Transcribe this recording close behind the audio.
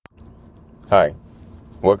Hi,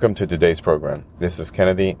 welcome to today's program. This is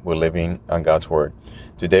Kennedy. We're living on God's Word.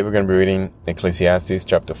 Today we're going to be reading Ecclesiastes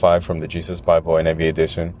chapter 5 from the Jesus Bible NIV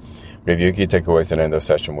edition. Review key takeaways and end of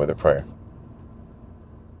session with a prayer.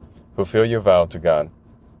 Fulfill your vow to God.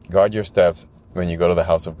 Guard your steps when you go to the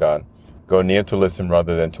house of God. Go near to listen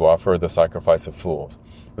rather than to offer the sacrifice of fools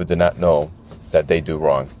who do not know that they do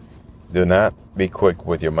wrong. Do not be quick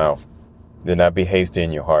with your mouth. Do not be hasty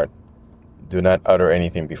in your heart. Do not utter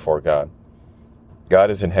anything before God. God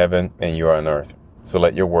is in heaven and you are on earth, so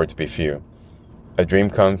let your words be few. A dream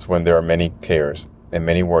comes when there are many cares, and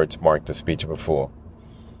many words mark the speech of a fool.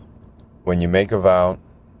 When you make a vow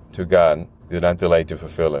to God, do not delay to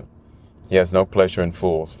fulfill it. He has no pleasure in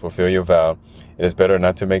fools. Fulfill your vow. It is better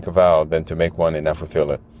not to make a vow than to make one and not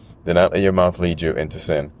fulfill it. Do not let your mouth lead you into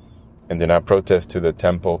sin, and do not protest to the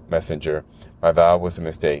temple messenger, my vow was a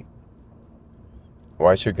mistake.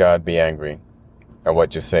 Why should God be angry at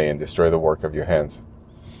what you say and destroy the work of your hands?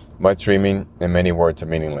 Much dreaming and many words are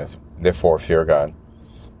meaningless. Therefore, fear God.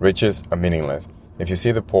 Riches are meaningless. If you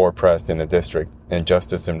see the poor oppressed in a district and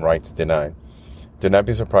justice and rights denied, do not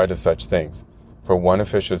be surprised at such things. For one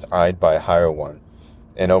official is eyed by a higher one,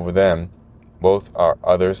 and over them both are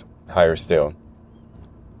others higher still.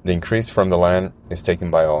 The increase from the land is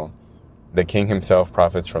taken by all. The king himself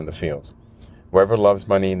profits from the fields. Whoever loves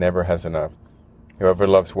money never has enough. Whoever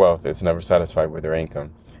loves wealth is never satisfied with their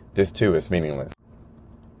income. This too is meaningless.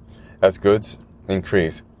 As goods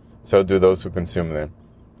increase, so do those who consume them.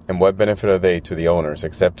 And what benefit are they to the owners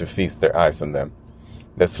except to feast their eyes on them?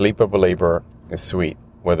 The sleep of a laborer is sweet,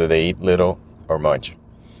 whether they eat little or much.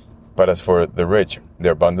 But as for the rich,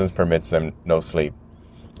 their abundance permits them no sleep.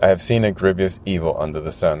 I have seen a grievous evil under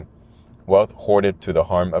the sun. Wealth hoarded to the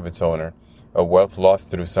harm of its owner, a wealth lost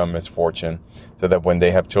through some misfortune, so that when they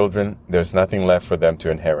have children, there is nothing left for them to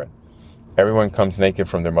inherit. Everyone comes naked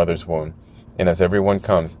from their mother's womb, and as everyone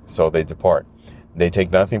comes, so they depart. They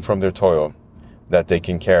take nothing from their toil that they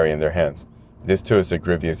can carry in their hands. This too is a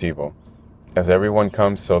grievous evil. As everyone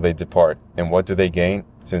comes, so they depart. And what do they gain,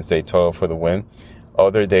 since they toil for the wind?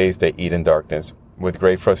 All their days they eat in darkness, with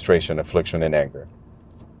great frustration, affliction, and anger.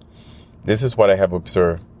 This is what I have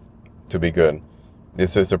observed to be good.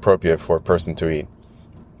 This is appropriate for a person to eat,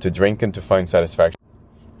 to drink and to find satisfaction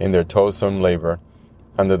in their toilsome labor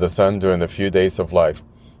under the sun during the few days of life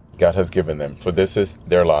God has given them, for this is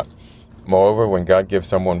their lot. Moreover, when God gives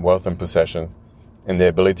someone wealth and possession and the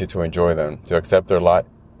ability to enjoy them, to accept their lot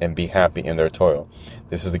and be happy in their toil,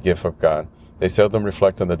 this is a gift of God. They seldom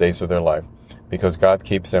reflect on the days of their life, because God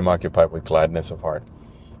keeps them occupied with gladness of heart.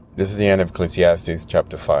 This is the end of Ecclesiastes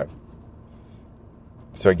chapter 5.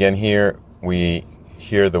 So again, here we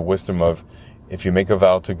hear the wisdom of, if you make a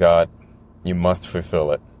vow to God, you must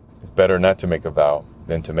fulfill it. It's better not to make a vow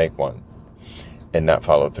than to make one and not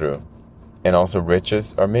follow through. And also,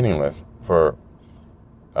 riches are meaningless, for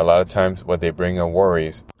a lot of times what they bring are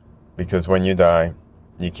worries, because when you die,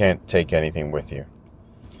 you can't take anything with you.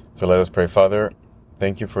 So let us pray. Father,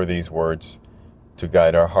 thank you for these words to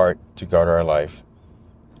guide our heart, to guard our life,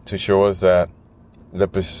 to show us that the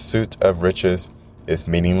pursuit of riches is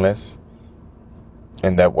meaningless,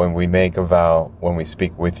 and that when we make a vow, when we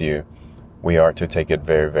speak with you, we are to take it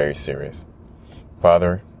very, very serious.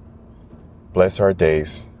 Father, bless our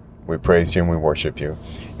days. We praise you and we worship you.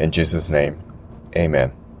 In Jesus' name,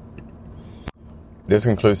 amen. This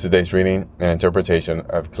concludes today's reading and interpretation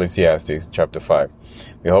of Ecclesiastes chapter 5.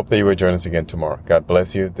 We hope that you will join us again tomorrow. God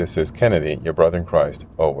bless you. This is Kennedy, your brother in Christ,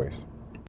 always.